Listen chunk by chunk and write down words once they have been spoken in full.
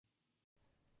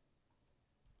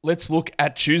let's look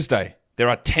at Tuesday. There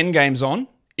are 10 games on.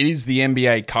 It is the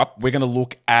NBA Cup. We're going to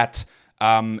look at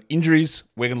injuries.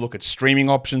 We're going to look at streaming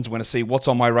options. We're going to see what's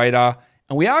on my radar.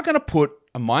 And we are going to put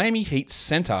a Miami Heat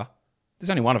center.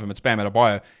 There's only one of them. It's Bam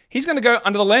Adebayo. He's going to go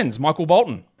under the lens. Michael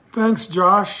Bolton. Thanks,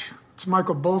 Josh. It's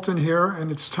Michael Bolton here,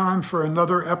 and it's time for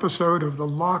another episode of the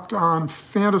Locked On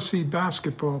Fantasy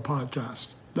Basketball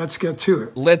Podcast. Let's get to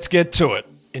it. Let's get to it,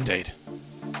 indeed.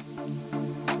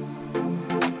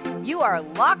 You are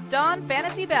Locked On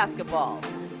Fantasy Basketball,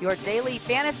 your daily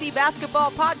fantasy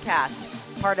basketball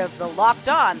podcast, part of the Locked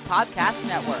On Podcast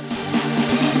Network.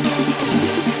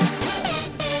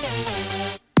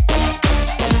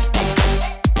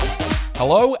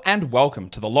 Hello and welcome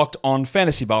to the Locked On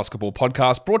Fantasy Basketball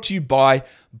Podcast, brought to you by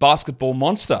Basketball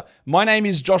Monster. My name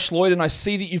is Josh Lloyd, and I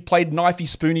see that you've played Knifey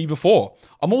Spoony before.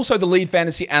 I'm also the lead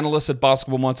fantasy analyst at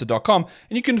basketballmonster.com,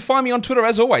 and you can find me on Twitter,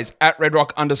 as always, at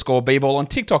redrock_bball, on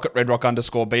TikTok at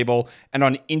redrock_bball, and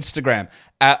on Instagram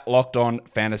at Locked On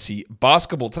Fantasy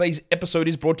Basketball. Today's episode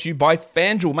is brought to you by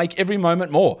FanDuel. Make every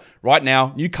moment more. Right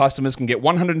now, new customers can get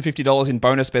 $150 in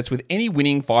bonus bets with any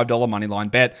winning $5 moneyline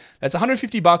bet. That's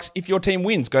 $150 if your team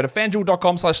wins. Go to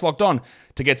FanDuel.com/LockedOn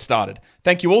to get started.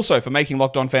 Thank you also for making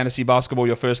Locked On Fantasy Basketball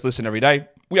your first listen every day.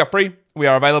 We are free. We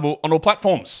are available on all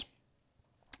platforms.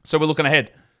 So we're looking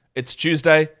ahead. It's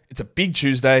Tuesday. It's a big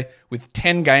Tuesday with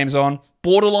 10 games on.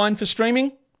 Borderline for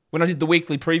streaming. When I did the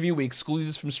weekly preview, we excluded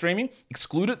this from streaming.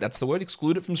 Exclude it, that's the word,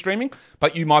 exclude it from streaming.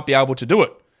 But you might be able to do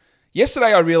it.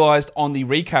 Yesterday, I realized on the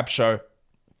recap show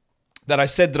that I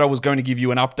said that I was going to give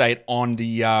you an update on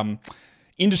the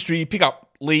industry pickup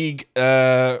league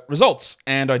results,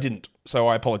 and I didn't. So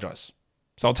I apologize.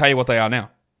 So I'll tell you what they are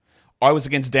now. I was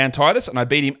against Dan Titus, and I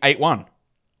beat him 8-1.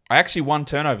 I actually won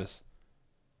turnovers.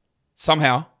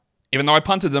 Somehow, even though I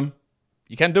punted them,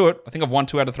 you can do it. I think I've won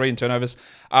 2 out of 3 in turnovers.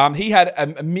 He had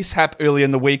a mishap earlier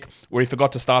in the week where he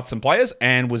forgot to start some players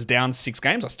and was down 6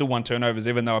 games. I still won turnovers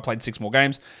even though I played 6 more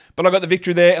games. But I got the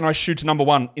victory there, and I shoot to number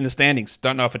 1 in the standings.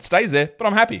 Don't know if it stays there, but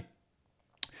I'm happy.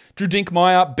 Drew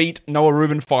Dinkmeyer beat Noah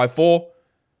Rubin 5-4.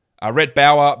 Rhett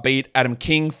Bauer beat Adam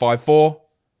King 5-4.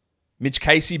 Mitch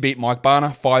Casey beat Mike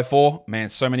Barner 5-4. Man,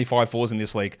 so many 5-4s in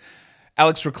this league.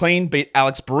 Alex Raclean beat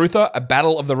Alex Barutha, a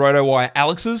battle of the RotoWire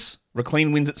Alexes.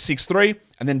 Raclean wins at 6-3.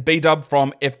 And then B-Dub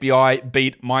from FBI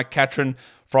beat Mike Catron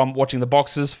from Watching the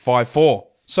Boxes 5-4.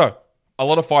 So, a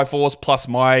lot of 5-4s plus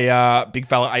my big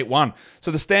fella 8-1.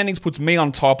 So the standings puts me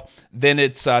on top. Then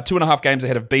it's 2.5 games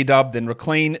ahead of B-Dub. Then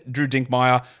Raclean, Drew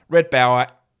Dinkmeyer, Rhett Bauer,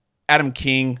 Adam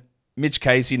King, Mitch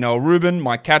Casey, Noah Rubin,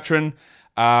 Mike Catron,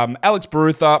 Alex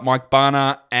Barutha, Mike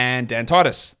Barner, and Dan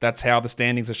Titus. That's how the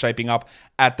standings are shaping up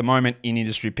at the moment in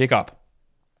industry pickup.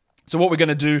 So what we're going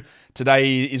to do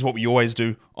today is what we always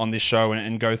do on this show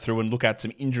and go through and look at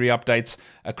some injury updates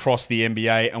across the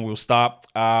NBA. And we'll start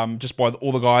just by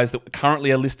all the guys that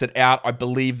currently are listed out. I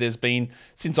believe there's been,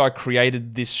 since I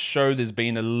created this show, there's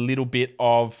been a little bit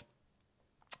of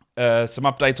some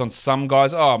updates on some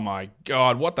guys. Oh my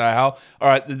God, what the hell? All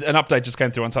right, an update just came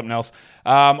through on something else.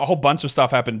 A whole bunch of stuff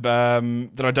happened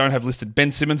that I don't have listed. Ben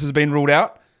Simmons has been ruled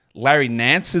out. Larry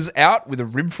Nance is out with a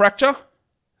rib fracture.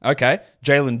 Okay.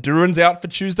 Jalen Duren's out for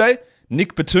Tuesday.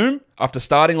 Nick Batum, after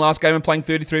starting last game and playing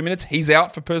 33 minutes, he's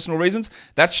out for personal reasons.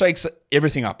 That shakes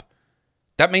everything up.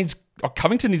 That means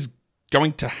Covington is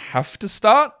going to have to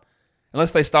start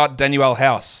unless they start Danuel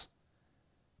House.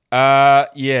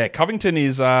 Yeah, Covington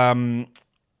is on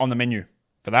the menu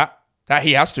for that. That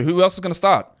he has to. Who else is going to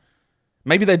start?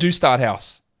 Maybe they do start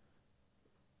House.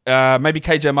 Maybe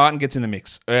KJ Martin gets in the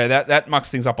mix. That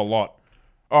mucks things up a lot.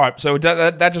 All right, so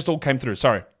that just all came through.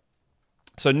 Sorry.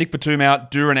 So Nick Batum out,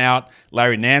 Duren out,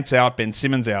 Larry Nance out, Ben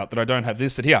Simmons out that I don't have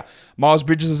listed here. Miles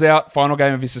Bridges is out, final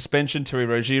game of his suspension. Terry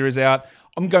Rozier is out.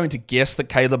 I'm going to guess that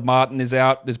Caleb Martin is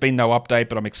out. There's been no update,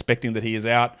 but I'm expecting that he is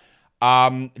out.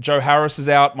 Joe Harris is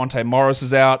out. Monte Morris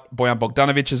is out. Bojan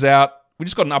Bogdanovic is out. We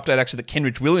just got an update, actually, that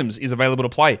Kenrich Williams is available to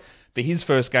play for his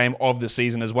first game of the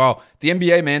season as well. The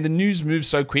NBA, man, the news moves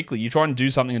so quickly. You try and do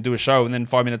something and do a show, and then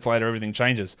 5 minutes later, everything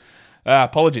changes.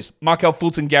 Apologies. Markelle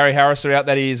Fultz and Gary Harris are out.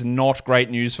 That is not great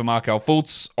news for Markelle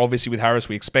Fultz. Obviously, with Harris,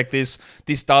 we expect this.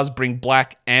 This does bring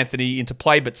Black, Anthony into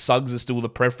play, but Suggs is still the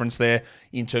preference there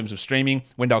in terms of streaming.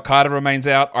 Wendell Carter remains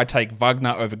out. I take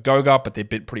Wagner over Goga, but they're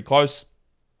pretty close.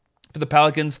 For the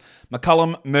Pelicans,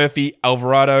 McCollum, Murphy,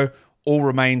 Alvarado all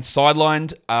remain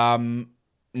sidelined.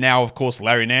 Now, of course,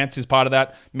 Larry Nance is part of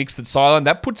that mix that's sidelined.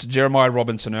 That puts Jeremiah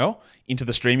Robinson-Earl into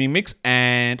the streaming mix, or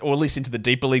at least into the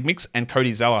deeper league mix, and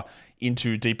Cody Zeller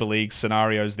into deeper league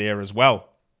scenarios there as well.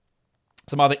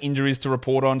 Some other injuries to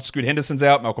report on. Scoot Henderson's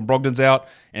out. Malcolm Brogdon's out.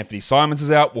 Anthony Simons is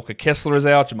out. Walker Kessler is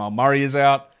out. Jamal Murray is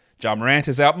out. Ja Morant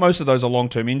is out. Most of those are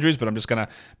long-term injuries, but I'm just going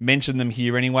to mention them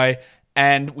here anyway.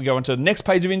 And we go into the next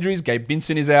page of injuries. Gabe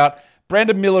Vincent is out.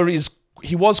 Brandon Miller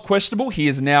he was questionable. He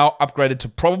is now upgraded to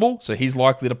probable, so he's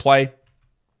likely to play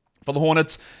for the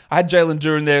Hornets. I had Jalen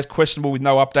Duren there, questionable with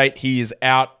no update. He is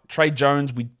out. Trey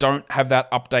Jones, we don't have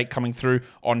that update coming through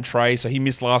on Trey, so he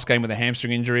missed last game with a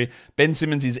hamstring injury. Ben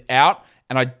Simmons is out,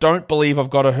 and I don't believe I've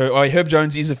got Herb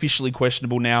Jones is officially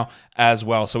questionable now as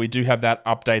well, so we do have that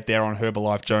update there on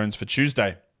Herbalife Jones for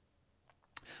Tuesday.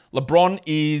 LeBron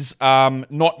is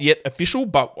not yet official,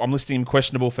 but I'm listing him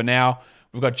questionable for now.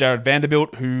 We've got Jared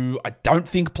Vanderbilt, who I don't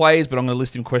think plays, but I'm going to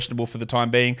list him questionable for the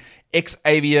time being.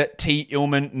 Xavier T.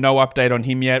 Illman, no update on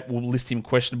him yet. We'll list him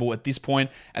questionable at this point.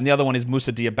 And the other one is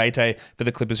Musa Diabate for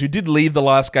the Clippers, who did leave the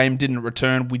last game, didn't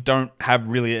return. We don't have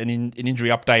really an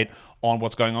injury update on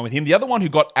what's going on with him. The other one who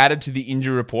got added to the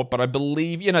injury report, but I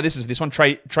believe, this one,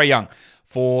 Trey Young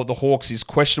for the Hawks is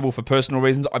questionable for personal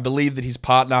reasons. I believe that his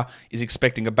partner is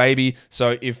expecting a baby,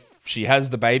 so if she has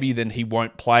the baby, then he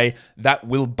won't play. That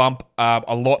will bump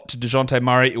a lot to DeJounte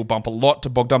Murray. It will bump a lot to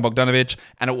Bogdan Bogdanovic,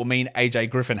 and it will mean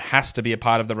AJ Griffin has to be a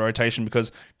part of the rotation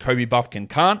because Kobe Buffkin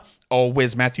can't, or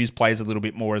Wes Matthews plays a little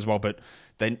bit more as well, but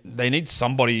they need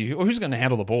somebody who's going to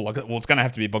handle the ball. It's going to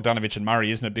have to be Bogdanovic and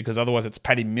Murray, isn't it? Because otherwise it's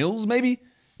Patty Mills maybe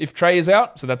if Trey is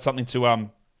out. So that's something to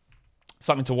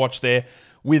watch there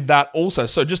with that also.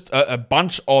 So just a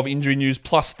bunch of injury news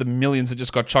plus the millions that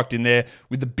just got chucked in there,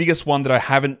 with the biggest one that I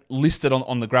haven't listed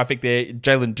on the graphic there,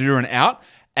 Jalen Duren out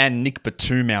and Nick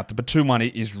Batum out. The Batum one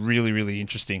is really, really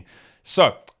interesting.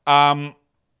 So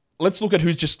let's look at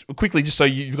who's just so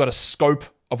you've got a scope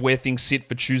of where things sit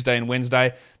for Tuesday and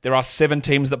Wednesday. There are 7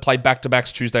 teams that play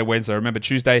back-to-backs Tuesday, Wednesday. Remember,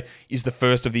 Tuesday is the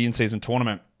first of the in-season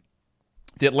tournament.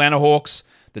 The Atlanta Hawks,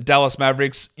 the Dallas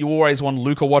Mavericks. You always want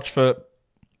Luka watch for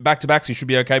back-to-backs. He should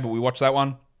be okay, but we watch that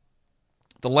one.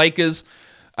 The Lakers,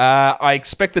 I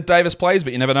expect that Davis plays,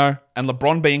 but you never know. And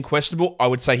LeBron being questionable, I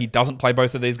would say he doesn't play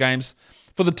both of these games.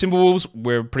 For the Timberwolves,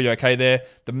 we're pretty okay there.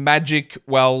 The Magic,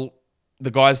 well, the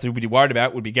guys that we'd be worried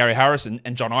about would be Gary Harris and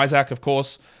John Isaac, of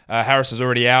course. Harris is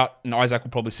already out, and Isaac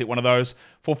will probably sit one of those.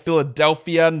 For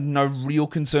Philadelphia, no real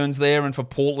concerns there. And for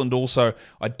Portland also,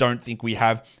 I don't think we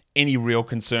have any real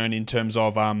concern in terms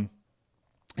of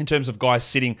guys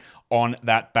sitting on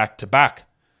that back-to-back.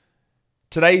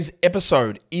 Today's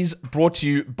episode is brought to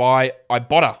you by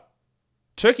Ibotta.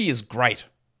 Turkey is great,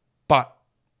 but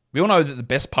we all know that the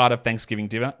best part of Thanksgiving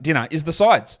dinner is the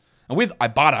sides. And with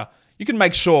Ibotta, you can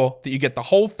make sure that you get the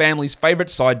whole family's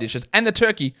favorite side dishes and the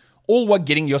turkey, all while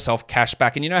getting yourself cash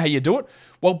back. And you know how you do it?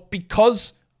 Well,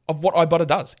 because of what Ibotta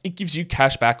does. It gives you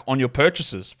cash back on your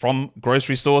purchases from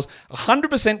grocery stores.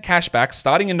 100% cash back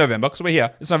starting in November, because we're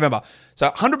here, it's November. So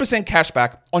 100% cash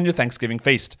back on your Thanksgiving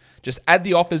feast. Just add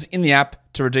the offers in the app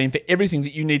to redeem for everything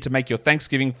that you need to make your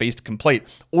Thanksgiving feast complete.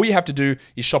 All you have to do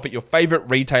is shop at your favorite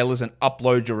retailers and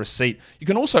upload your receipt. You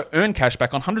can also earn cash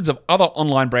back on hundreds of other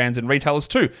online brands and retailers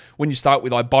too when you start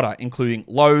with Ibotta, including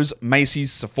Lowe's,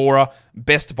 Macy's, Sephora,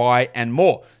 Best Buy, and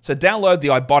more. So download the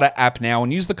Ibotta app now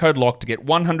and use the code LOCK to get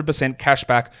 100% cash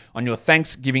back on your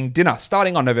Thanksgiving dinner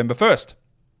starting on November 1st.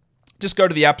 Just go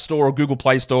to the App Store or Google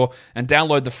Play Store and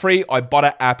download the free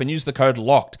Ibotta app and use the code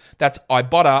LOCKED. That's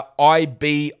Ibotta,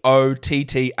 I-B-O-T-T-A,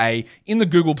 in the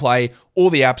Google Play or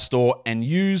the App Store, and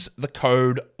use the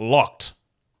code LOCKED.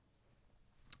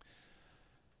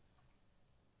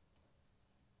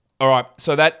 All right,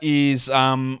 so that is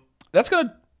that's going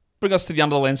to bring us to the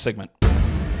Under the Lens segment.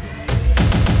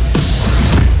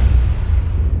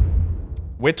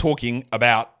 We're talking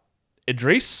about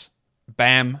Idris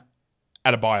Bam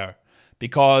Adebayo,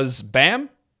 because Bam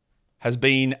has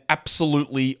been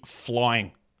absolutely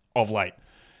flying of late.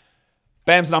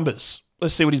 Bam's numbers.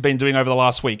 Let's see what he's been doing over the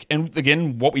last week. And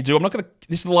again, what we do, this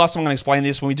is the last time I'm going to explain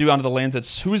this. When we do Under the Lens,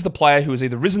 it's who is the player who has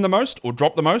either risen the most or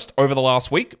dropped the most over the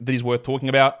last week that is worth talking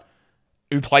about,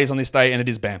 who plays on this day, and it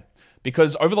is Bam.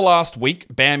 Because over the last week,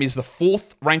 Bam is the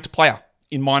 4th ranked player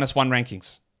in -1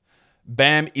 rankings.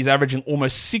 Bam is averaging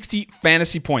almost 60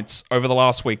 fantasy points over the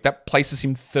last week. That places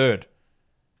him 3rd.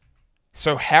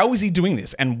 So how is he doing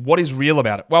this, and what is real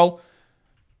about it? Well,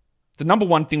 the number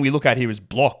one thing we look at here is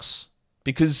blocks,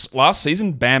 because last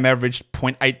season, Bam averaged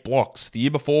 0.8 blocks. The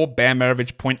year before, Bam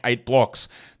averaged 0.8 blocks.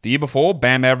 The year before,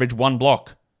 Bam averaged 1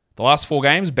 block. The last 4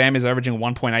 games, Bam is averaging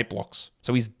 1.8 blocks.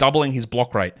 So he's doubling his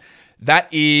block rate. That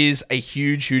is a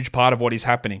huge, huge part of what is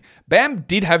happening. Bam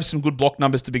did have some good block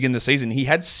numbers to begin the season. He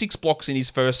had 6 blocks in his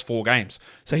first 4 games.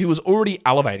 So he was already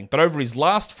elevating. But over his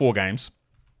last 4 games,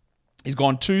 he's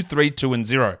gone 2, 3, 2, and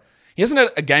 0. He hasn't had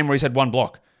a game where he's had 1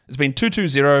 block. It's been 2, 2,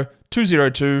 0, 2,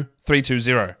 0, 2, 3, 2,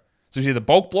 0. So it's either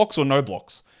bulk blocks or no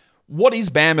blocks. what is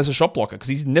Bam as a shot blocker? Because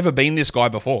he's never been this guy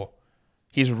before.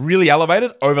 He's really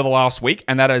elevated over the last week,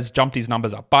 and that has jumped his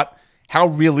numbers up. But how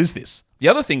real is this? The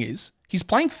other thing is, he's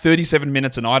playing 37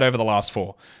 minutes a night over the last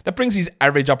 4. That brings his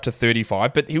average up to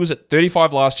 35, but he was at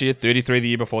 35 last year, 33 the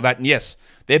year before that. And yes,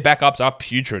 their backups are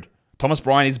putrid. Thomas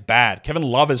Bryant is bad. Kevin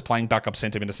Love is playing backup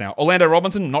center minutes now. Orlando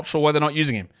Robinson, not sure why they're not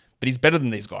using him, but he's better than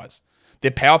these guys.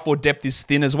 Their power forward depth is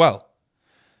thin as well.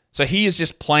 So he is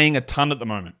just playing a ton at the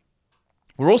moment.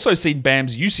 We're also seeing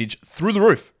Bam's usage through the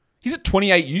roof. He's at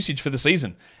 28 usage for the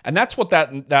season. And that's what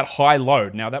that high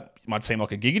load, now that might seem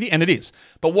like a giggity, and it is.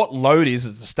 But what load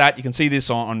is the stat. You can see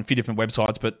this on a few different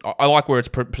websites, but I like where it's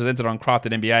presented on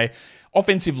Crafted NBA.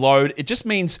 Offensive load, it just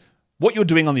means what you're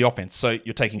doing on the offense. So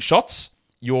you're taking shots,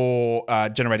 you're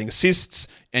generating assists,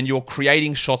 and you're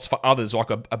creating shots for others,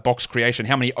 like a box creation,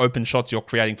 how many open shots you're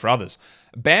creating for others.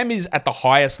 Bam is at the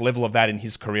highest level of that in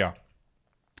his career.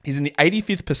 He's in the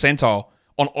 85th percentile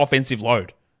on offensive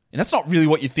load. And that's not really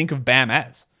what you think of Bam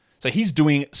as. So he's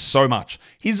doing so much.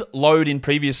 His load in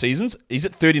previous seasons, he's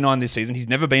at 39 this season. He's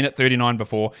never been at 39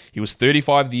 before. He was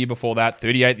 35 the year before that,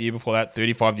 38 the year before that,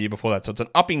 35 the year before that. So it's an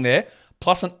upping there,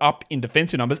 plus an up in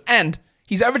defensive numbers. And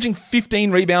he's averaging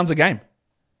 15 rebounds a game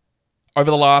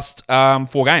over the last 4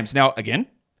 games. Now, again,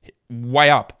 way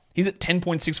up. He's at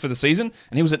 10.6 for the season,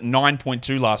 and he was at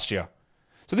 9.2 last year.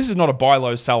 So this is not a buy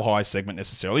low, sell high segment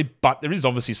necessarily, but there is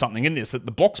obviously something in this that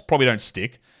the blocks probably don't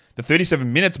stick. The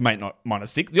 37 minutes might not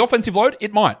stick. The offensive load,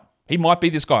 it might. He might be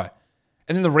this guy.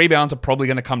 And then the rebounds are probably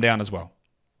going to come down as well.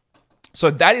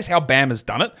 So that is how Bam has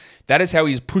done it. That is how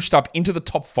he's pushed up into the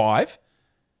top 5.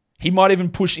 He might even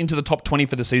push into the top 20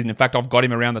 for the season. In fact, I've got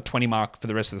him around the 20 mark for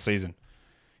the rest of the season.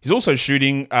 He's also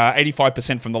shooting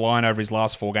 85% from the line over his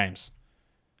last 4 games.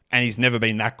 And he's never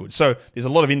been that good. So there's a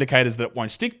lot of indicators that it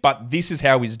won't stick, but this is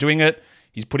how he's doing it.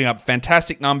 He's putting up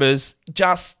fantastic numbers.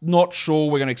 Just not sure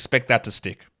we're going to expect that to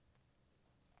stick.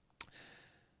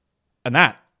 And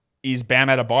that is Bam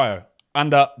Adebayo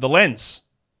under the lens.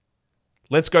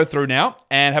 Let's go through now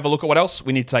and have a look at what else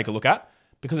we need to take a look at,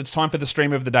 because it's time for the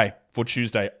stream of the day for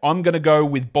Tuesday. I'm going to go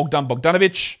with Bogdan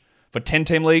Bogdanovic for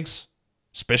 10-team leagues,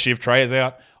 especially if Trey is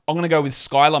out. I'm going to go with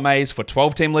Skylar Mays for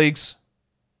 12-team leagues.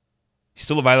 He's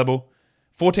still available.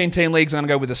 14-team leagues, I'm going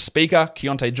to go with a speaker,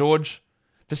 Keontae George.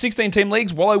 For 16-team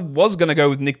leagues, while I was going to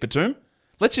go with Nick Batum,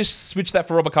 let's just switch that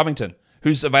for Robert Covington,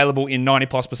 who's available in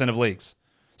 90+% of leagues.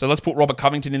 So let's put Robert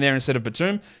Covington in there instead of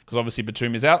Batum, because obviously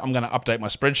Batum is out. I'm going to update my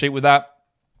spreadsheet with that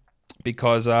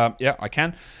because, I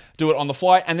can do it on the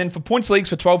fly. And then for points leagues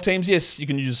for 12 teams, yes, you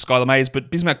can use Skylar Mays,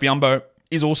 but Bismack Biyombo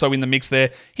is also in the mix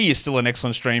there. He is still an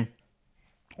excellent stream,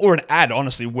 or an ad,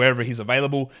 honestly, wherever he's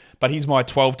available. But he's my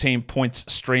 12-team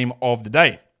points stream of the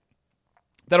day.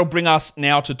 That'll bring us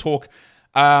now to talk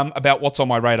about what's on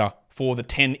my radar for the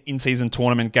 10 in-season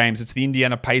tournament games. It's the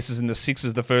Indiana Pacers and the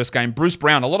Sixers, the first game. Bruce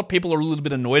Brown, a lot of people are a little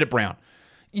bit annoyed at Brown.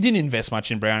 You didn't invest much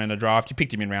in Brown in a draft. You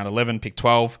picked him in round 11, pick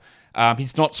 12.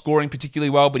 He's not scoring particularly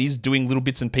well, but he's doing little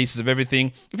bits and pieces of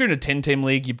everything. If you're in a 10-team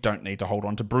league, you don't need to hold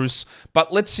on to Bruce.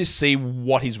 But let's just see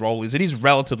what his role is. It is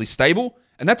relatively stable,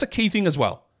 and that's a key thing as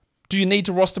well. Do you need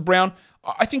to roster Brown?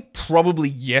 I think probably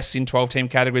yes in 12-team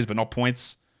categories, but not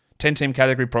points. 10-team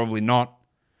category, probably not.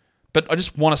 But I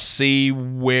just want to see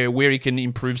where he can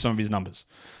improve some of his numbers.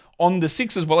 On the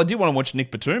Sixers, well, I did want to watch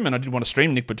Nick Batum, and I did want to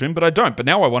stream Nick Batum, but I don't. But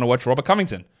now I want to watch Robert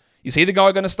Covington. Is he the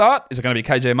guy going to start? Is it going to be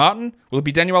KJ Martin? Will it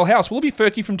be Daniel House? Will it be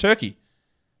Furky from Turkey?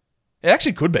 It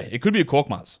actually could be. It could be a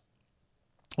Korkmaz.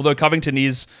 Although Covington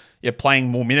is playing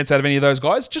more minutes out of any of those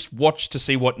guys, just watch to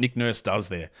see what Nick Nurse does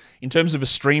there. In terms of a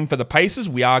stream for the Pacers,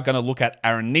 we are going to look at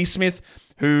Aaron Nesmith,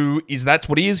 that's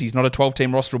what he is. He's not a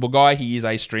 12-team rosterable guy. He is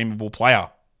a streamable player.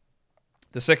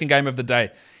 The second game of the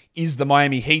day is the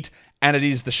Miami Heat, and it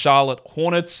is the Charlotte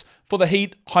Hornets. For the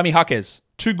Heat, Jaime Jaquez.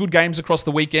 2 good games across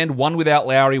the weekend, one without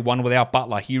Lowry, one without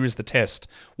Butler. Here is the test.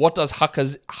 What does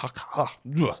Jaquez's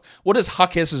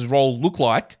role look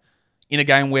like in a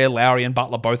game where Lowry and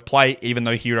Butler both play, even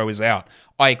though Hero is out?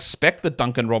 I expect that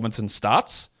Duncan Robinson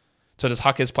starts. So does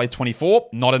Jaquez play 24?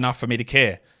 Not enough for me to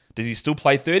care. Does he still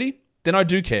play 30? Then I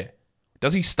do care.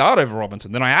 Does he start over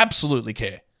Robinson? Then I absolutely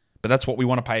care. But that's what we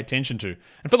want to pay attention to.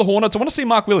 And for the Hornets, I want to see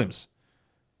Mark Williams.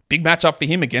 Big matchup for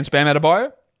him against Bam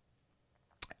Adebayo.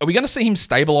 Are we going to see him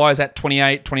stabilize at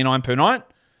 28, 29 per night?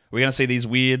 Are we going to see these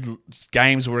weird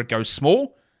games where it goes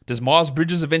small? Does Miles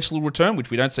Bridges eventually return, which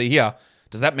we don't see here?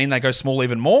 Does that mean they go small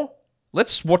even more?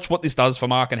 Let's watch what this does for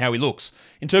Mark and how he looks.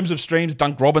 In terms of streams,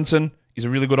 Dunk Robinson is a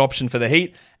really good option for the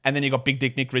Heat. And then you got Big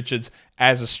Dick Nick Richards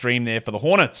as a stream there for the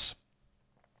Hornets.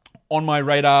 On my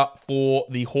radar for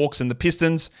the Hawks and the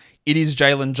Pistons, it is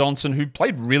Jalen Johnson, who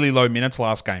played really low minutes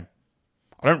last game.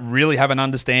 I don't really have an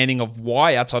understanding of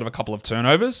why outside of a couple of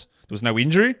turnovers. There was no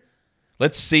injury.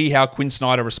 Let's see how Quinn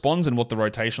Snyder responds and what the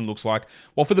rotation looks like.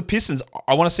 Well, for the Pistons,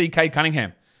 I want to see Cade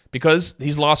Cunningham because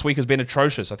his last week has been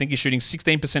atrocious. I think he's shooting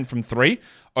 16% from three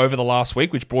over the last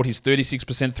week, which brought his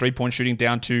 36% three-point shooting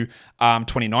down to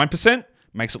 29%.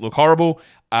 Makes it look horrible.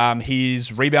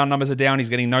 His rebound numbers are down. He's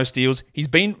getting no steals. He's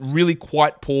been really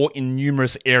quite poor in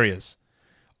numerous areas.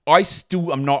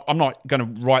 I'm not going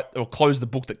to write or close the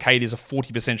book that Cade is a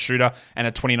 40% shooter and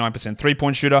a 29%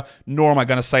 three-point shooter, nor am I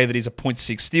going to say that he's a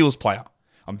 0.6 steals player.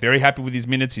 I'm very happy with his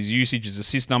minutes, his usage, his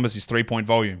assist numbers, his three-point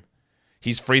volume,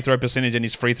 his free throw percentage, and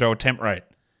his free throw attempt rate.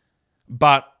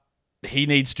 But he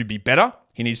needs to be better.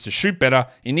 He needs to shoot better.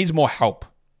 He needs more help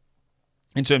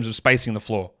in terms of spacing the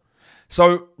floor.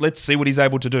 So let's see what he's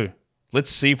able to do.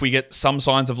 Let's see if we get some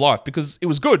signs of life because it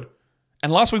was good.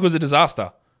 And last week was a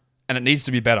disaster. And it needs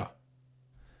to be better.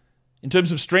 In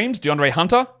terms of streams, DeAndre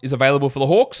Hunter is available for the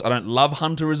Hawks. I don't love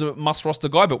Hunter as a must-roster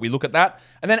guy, but we look at that.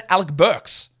 And then Alec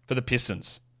Burks for the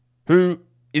Pistons, who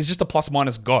is just a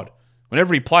plus-minus god.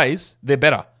 Whenever he plays, they're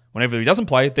better. Whenever he doesn't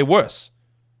play, they're worse.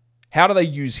 How do they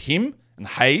use him and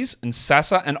Hayes and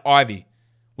Sasa and Ivy?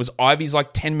 Was Ivy's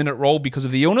 10-minute role because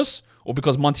of the illness or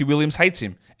because Monty Williams hates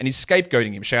him and he's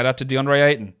scapegoating him? Shout out to DeAndre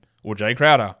Ayton or Jay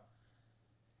Crowder.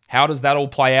 How does that all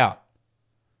play out?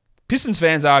 Pistons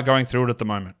fans are going through it at the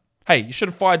moment. Hey, you should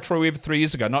have fired Troy Weaver 3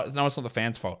 years ago. No, it's not the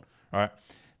fans' fault. All right.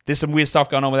 There's some weird stuff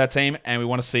going on with that team, and we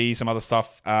want to see some other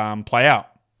stuff play out.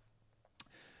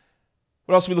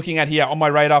 What else are we looking at here? On my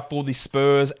radar for the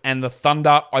Spurs and the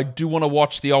Thunder, I do want to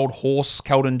watch the old horse,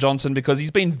 Keldon Johnson, because he's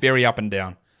been very up and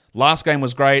down. Last game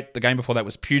was great. The game before that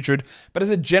was putrid. But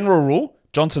as a general rule,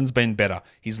 Johnson's been better.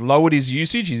 He's lowered his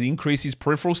usage. He's increased his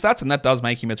peripheral stats, and that does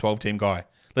make him a 12-team guy.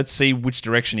 Let's see which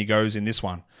direction he goes in this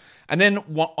one. And then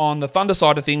on the Thunder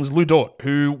side of things, Lou Dort,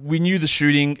 who we knew the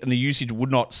shooting and the usage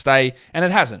would not stay, and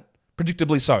it hasn't,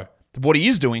 predictably so. But what he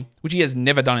is doing, which he has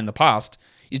never done in the past,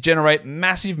 is generate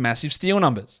massive, massive steal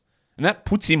numbers. And that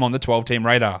puts him on the 12-team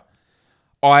radar.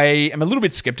 I am a little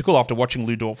bit skeptical after watching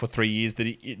Lou Dort for 3 years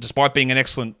that despite being an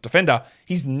excellent defender,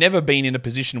 he's never been in a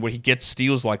position where he gets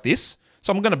steals like this.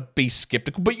 So I'm going to be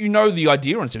skeptical. But you know the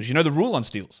idea on steals. You know the rule on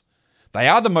steals. They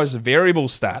are the most variable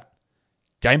stat,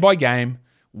 game by game,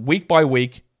 week by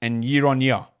week, and year on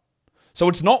year. So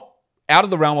it's not out of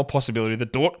the realm of possibility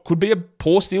that Dort could be a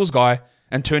poor steals guy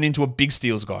and turn into a big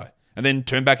steals guy, and then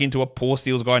turn back into a poor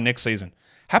steals guy next season.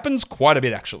 Happens quite a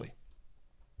bit, actually.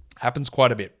 Happens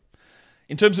quite a bit.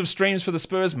 In terms of streams for the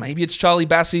Spurs, maybe it's Charlie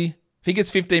Bassey. If he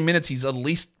gets 15 minutes, he's at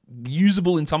least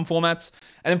usable in some formats.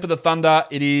 And then for the Thunder,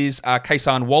 it is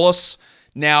Kaysan Wallace.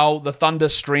 Now, the Thunder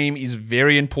stream is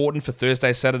very important for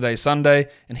Thursday, Saturday, Sunday,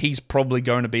 and he's probably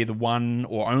going to be the one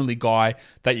or only guy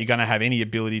that you're going to have any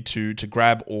ability to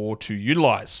grab or to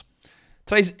utilize.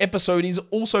 Today's episode is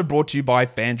also brought to you by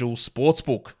FanDuel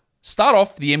Sportsbook. Start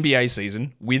off the NBA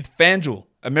season with FanDuel,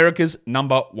 America's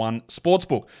 #1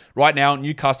 sportsbook. Right now,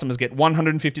 new customers get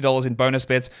 $150 in bonus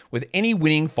bets with any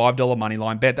winning $5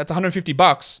 moneyline bet. That's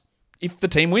 $150 if the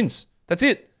team wins. That's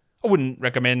it. I wouldn't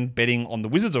recommend betting on the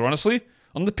Wizards or honestly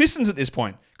on the Pistons at this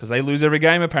point because they lose every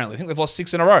game apparently. I think they've lost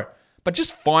 6 in a row. But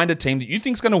just find a team that you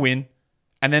think is going to win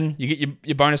and then you get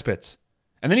your bonus bets.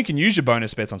 And then you can use your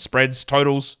bonus bets on spreads,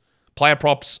 totals, player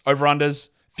props, over-unders,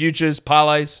 futures,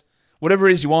 parlays, whatever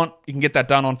it is you want, you can get that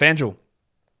done on FanDuel.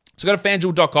 So go to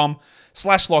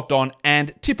FanDuel.com/lockedon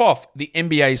and tip off the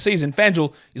NBA season.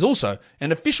 FanDuel is also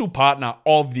an official partner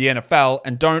of the NFL,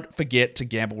 and don't forget to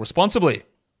gamble responsibly.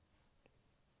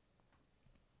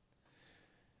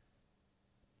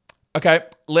 Okay,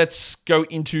 let's go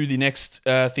into the next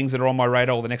things that are on my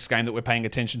radar, or the next game that we're paying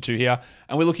attention to here.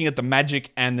 And we're looking at the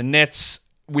Magic and the Nets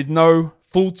with no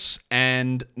Fultz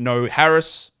and no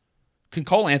Harris. Can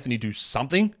Cole Anthony do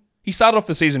something? He started off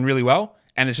the season really well,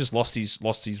 and it's just lost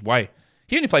his way.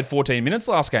 He only played 14 minutes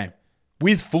last game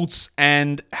with Fultz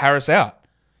and Harris out.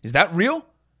 Is that real?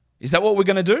 Is that what we're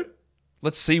going to do?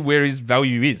 Let's see where his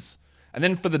value is. And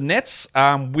then for the Nets,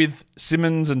 with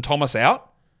Simmons and Thomas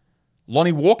out,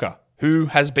 Lonnie Walker, who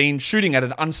has been shooting at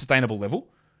an unsustainable level,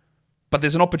 but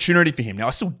there's an opportunity for him. Now,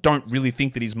 I still don't really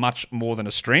think that he's much more than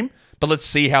a stream, but let's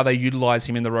see how they utilize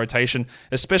him in the rotation,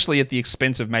 especially at the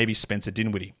expense of maybe Spencer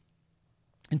Dinwiddie.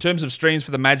 In terms of streams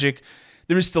for the Magic,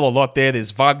 there is still a lot there.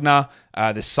 There's Wagner,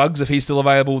 there's Suggs if he's still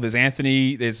available, there's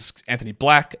Anthony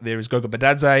Black, there is Goga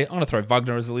Badadze. I'm going to throw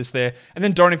Wagner as a list there. And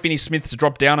then Dorian Finney-Smith's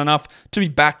dropped down enough to be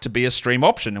back to be a stream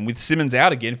option. And with Simmons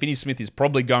out again, Finney-Smith is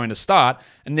probably going to start,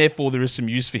 and therefore there is some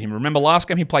use for him. Remember, last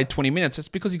game he played 20 minutes. It's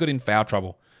because he got in foul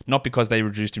trouble, not because they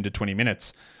reduced him to 20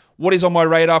 minutes. What is on my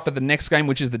radar for the next game,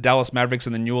 which is the Dallas Mavericks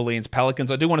and the New Orleans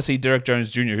Pelicans? I do want to see Derek Jones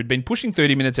Jr., who'd been pushing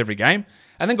 30 minutes every game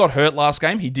and then got hurt last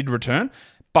game. He did return,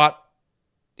 but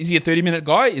is he a 30-minute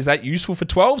guy? Is that useful for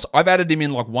 12s? I've added him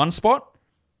in like one spot,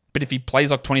 but if he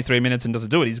plays like 23 minutes and doesn't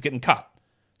do it, he's getting cut.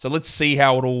 So let's see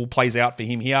how it all plays out for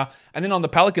him here. And then on the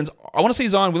Pelicans, I want to see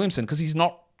Zion Williamson because it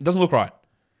doesn't look right.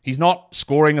 He's not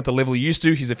scoring at the level he used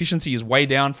to. His efficiency is way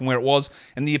down from where it was.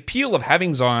 And the appeal of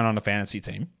having Zion on a fantasy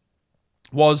team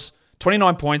was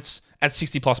 29 points at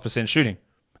 60+% shooting.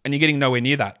 And you're getting nowhere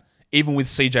near that, even with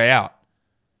CJ out.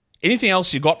 Anything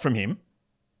else you got from him,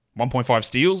 1.5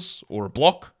 steals or a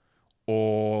block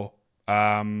or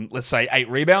let's say 8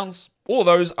 rebounds, all of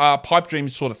those are pipe dream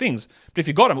sort of things. But if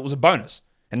you got him, it was a bonus.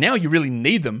 And now you really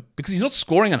need them because he's not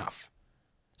scoring enough.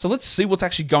 So let's see what's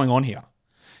actually going on here.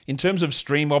 In terms of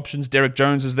stream options, Derek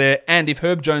Jones is there. And if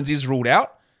Herb Jones is ruled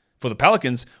out for the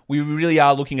Pelicans, we really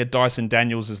are looking at Dyson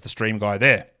Daniels as the stream guy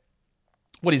there.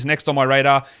 What is next on my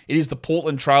radar? It is the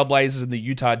Portland Trailblazers and the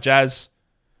Utah Jazz.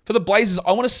 For the Blazers,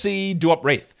 I want to see Duop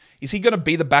Reath. Is he going to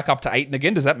be the backup to Ayton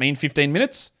again? Does that mean 15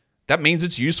 minutes? That means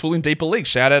it's useful in deeper leagues.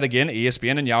 Shout out again,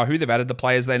 ESPN and Yahoo. They've added the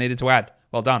players they needed to add.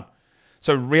 Well done.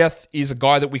 So Reath is a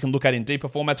guy that we can look at in deeper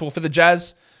formats. Well, for the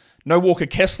Jazz, no Walker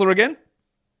Kessler again.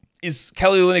 Is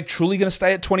Kelly Olynyk truly going to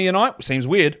stay at 20 a night? Seems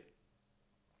weird.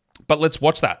 But let's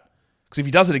watch that. Because if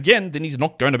he does it again, then he's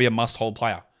not going to be a must-hold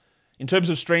player. In terms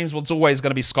of streams, well, it's always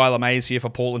going to be Skylar Mays here for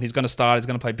Portland. He's going to start. He's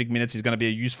going to play big minutes. He's going to be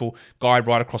a useful guy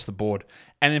right across the board.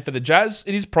 And then for the Jazz,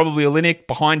 it is probably Olynyk.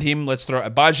 Behind him, let's throw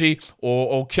Abaji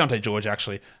or Keontae George,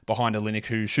 actually, behind Olynyk,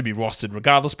 who should be rostered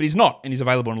regardless, but he's not, and he's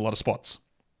available in a lot of spots.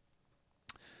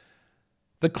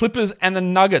 The Clippers and the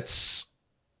Nuggets.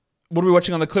 What are we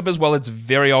watching on the Clippers? Well, it's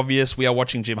very obvious. We are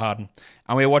watching Jim Harden.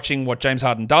 And we are watching what James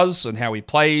Harden does and how he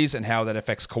plays and how that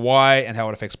affects Kawhi and how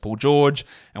it affects Paul George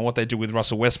and what they do with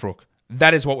Russell Westbrook.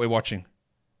 That is what we're watching.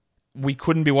 We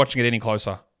couldn't be watching it any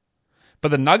closer. For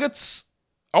the Nuggets,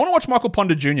 I want to watch Michael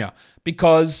Porter Jr.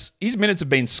 because his minutes have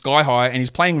been sky high and he's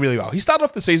playing really well. He started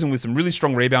off the season with some really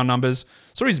strong rebound numbers,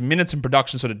 saw his minutes and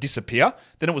production sort of disappear.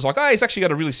 Then it was like, he's actually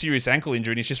got a really serious ankle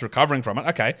injury and he's just recovering from it.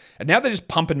 Okay. And now they're just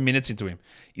pumping minutes into him.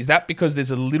 Is that because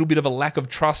there's a little bit of a lack of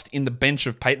trust in the bench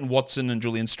of Peyton Watson and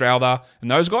Julian Strawther and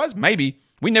those guys? Maybe.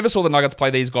 We never saw the Nuggets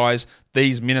play these guys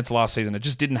these minutes last season. It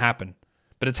just didn't happen.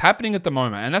 But it's happening at the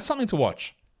moment, and that's something to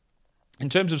watch. In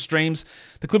terms of streams,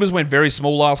 the Clippers went very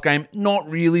small last game. Not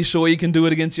really sure you can do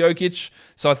it against Jokic.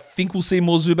 So I think we'll see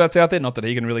more Zubats out there. Not that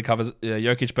he can really cover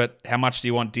Jokic, but how much do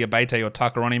you want Diabate or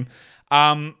Tucker on him?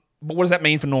 But what does that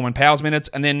mean for Norman Powell's minutes?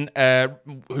 And then,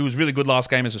 who was really good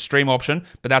last game as a stream option,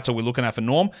 but that's all we're looking at for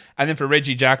Norm. And then for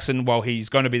Reggie Jackson, well, he's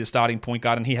going to be the starting point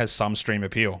guard, and he has some stream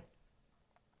appeal.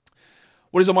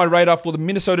 What is on my radar for the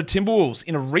Minnesota Timberwolves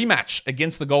in a rematch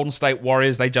against the Golden State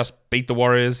Warriors? They just beat the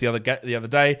Warriors the other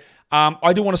day.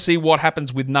 I do want to see what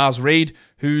happens with Naz Reid,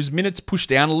 whose minutes pushed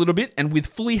down a little bit, and with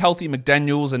fully healthy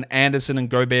McDaniels and Anderson and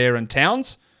Gobert and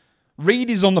Towns, Reid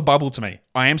is on the bubble to me.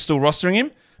 I am still rostering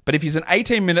him, but if he's an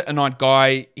 18-minute-a-night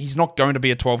guy, he's not going to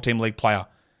be a 12-team league player,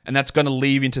 and that's going to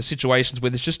leave into situations where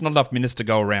there's just not enough minutes to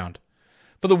go around.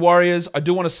 For the Warriors, I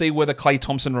do want to see whether Klay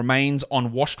Thompson remains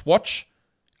on washed watch.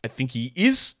 I think he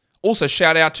is. Also,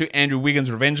 shout out to Andrew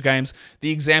Wiggins' revenge games, the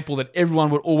example that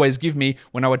everyone would always give me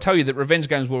when I would tell you that revenge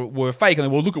games were fake, and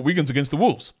then, well, look at Wiggins against the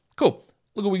Wolves. Cool.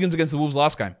 Look at Wiggins against the Wolves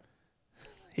last game.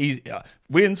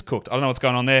 Wiggins cooked. I don't know what's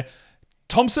going on there.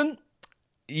 Thompson,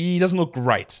 he doesn't look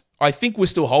great. I think we're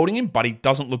still holding him, but he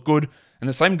doesn't look good. And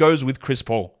the same goes with Chris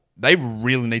Paul. They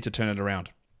really need to turn it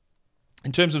around.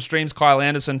 In terms of streams, Kyle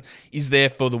Anderson is there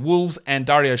for the Wolves, and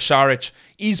Dario Saric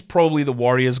is probably the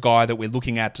Warriors guy that we're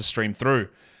looking at to stream through.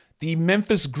 The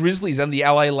Memphis Grizzlies and the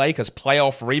LA Lakers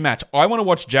playoff rematch. I want to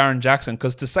watch Jaren Jackson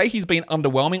because to say he's been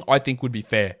underwhelming, I think would be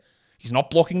fair. He's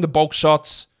not blocking the bulk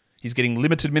shots. He's getting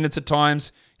limited minutes at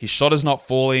times. His shot is not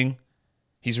falling.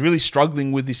 He's really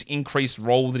struggling with this increased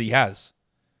role that he has.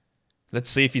 Let's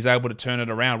see if he's able to turn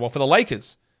it around. Well, for the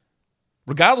Lakers,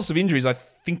 regardless of injuries, I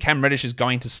think Cam Reddish is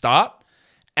going to start.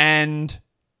 And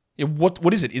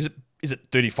what is it? Is it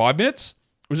 35 minutes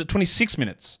or is it 26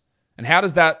 minutes? And how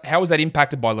is that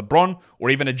impacted by LeBron or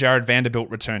even a Jared Vanderbilt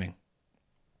returning?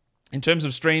 In terms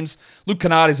of streams, Luke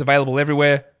Kennard is available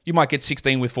everywhere. You might get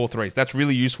 16 with 4 threes. That's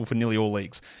really useful for nearly all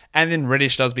leagues. And then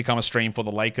Reddish does become a stream for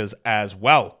the Lakers as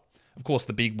well. Of course,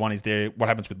 the big one is there, what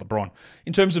happens with LeBron.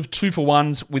 In terms of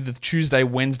 2-for-1s with the Tuesday,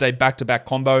 Wednesday back-to-back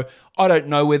combo, I don't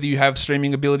know whether you have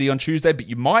streaming ability on Tuesday, but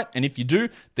you might. And if you do,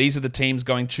 these are the teams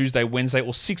going Tuesday, Wednesday,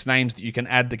 or 6 names that you can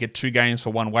add to get 2 games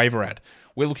for 1 waiver ad.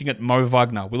 We're looking at Mo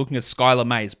Wagner. We're looking at Skylar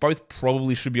Mays. Both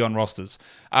probably should be on rosters.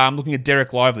 Looking at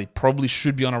Derek Lively. Probably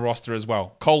should be on a roster as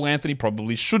well. Cole Anthony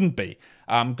probably shouldn't be.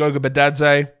 Goga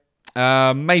Badadze.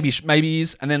 Maybe he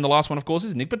is. And then the last one, of course,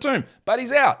 is Nick Batum. But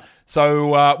he's out.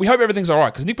 So we hope everything's all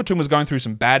right, because Nick Batum was going through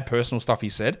some bad personal stuff, he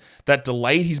said, that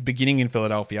delayed his beginning in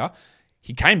Philadelphia.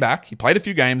 He came back, he played a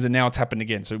few games, and now it's happened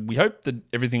again. So we hope that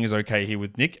everything is okay here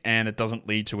with Nick, and it doesn't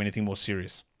lead to anything more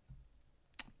serious.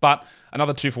 But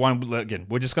another 2-for-1, again,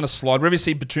 we're just going to slide. Wherever you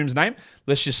see Batum's name,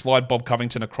 let's just slide Bob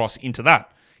Covington across into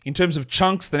that. In terms of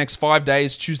chunks, the next 5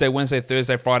 days, Tuesday, Wednesday,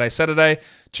 Thursday, Friday, Saturday.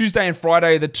 Tuesday and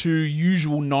Friday are the 2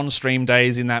 usual non-stream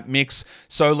days in that mix.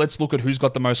 So let's look at who's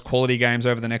got the most quality games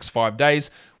over the next 5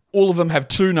 days. All of them have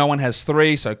 2, no one has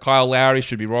 3. So Kyle Lowry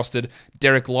should be rostered.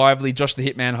 Derek Lively, Josh the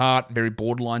Hitman Hart, very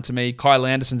borderline to me. Kyle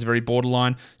Anderson's very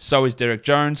borderline. So is Derek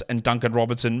Jones, and Duncan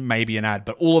Robertson, maybe an ad.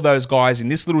 But all of those guys in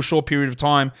this little short period of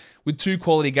time with 2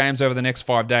 quality games over the next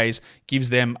 5 days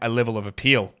gives them a level of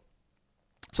appeal.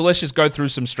 So let's just go through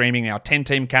some streaming now.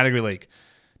 10-team category league.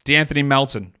 DeAnthony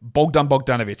Melton, Bogdan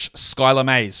Bogdanovic, Skylar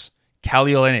Mays,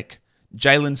 Kelly Olynyk,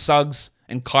 Jalen Suggs,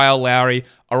 and Kyle Lowry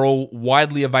are all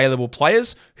widely available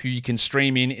players who you can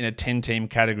stream in a 10-team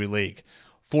category league.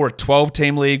 For a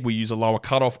 12-team league, we use a lower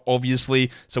cutoff, obviously.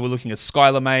 So we're looking at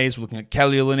Skylar Mays, we're looking at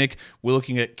Kelly Olynyk, we're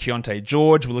looking at Keontae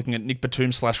George, we're looking at Nick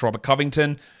Batum / Robert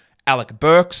Covington, Alec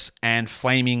Burks, and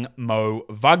flaming Mo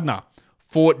Wagner.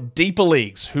 For deeper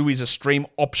leagues, who is a stream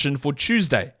option for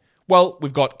Tuesday? Well,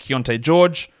 we've got Keontae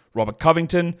George, Robert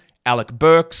Covington, Alec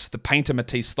Burks, the painter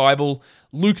Matisse Thybulle,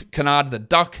 Luke Kennard the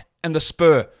Duck, and the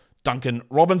Spur, Duncan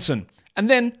Robinson. And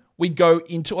then we go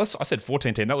into, I said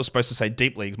 14 team, that was supposed to say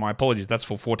deep leagues, my apologies, that's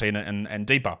for 14 and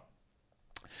deeper.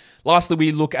 Lastly,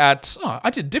 we look at, I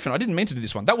didn't mean to do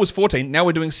this one. That was 14, now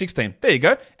we're doing 16. There you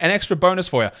go, an extra bonus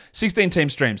for you. 16 team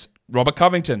streams, Robert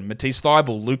Covington, Matisse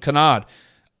Thybulle, Luke Kennard,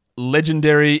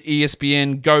 legendary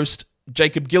ESPN ghost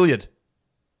Jacob Gilead.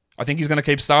 I think he's going to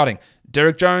keep starting.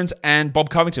 Derek Jones and Bob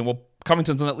Covington. Well,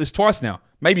 Covington's on that list twice now.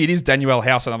 Maybe it is Daniel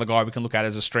House, another guy we can look at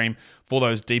as a stream for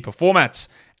those deeper formats.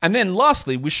 And then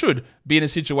lastly, we should be in a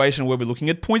situation where we're looking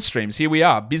at point streams. Here we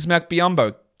are. Bismack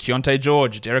Biyombo, Keontae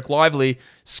George, Derek Lively,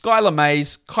 Skylar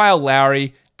Mays, Kyle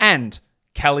Lowry, and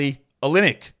Kelly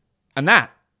Olynyk. And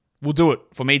that will do it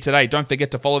for me today. Don't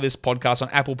forget to follow this podcast on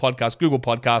Apple Podcasts, Google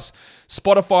Podcasts,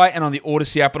 Spotify, and on the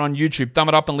Odyssey app and on YouTube. Thumb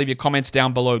it up and leave your comments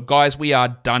down below. Guys, we are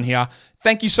done here.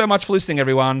 Thank you so much for listening,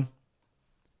 everyone.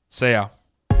 See ya.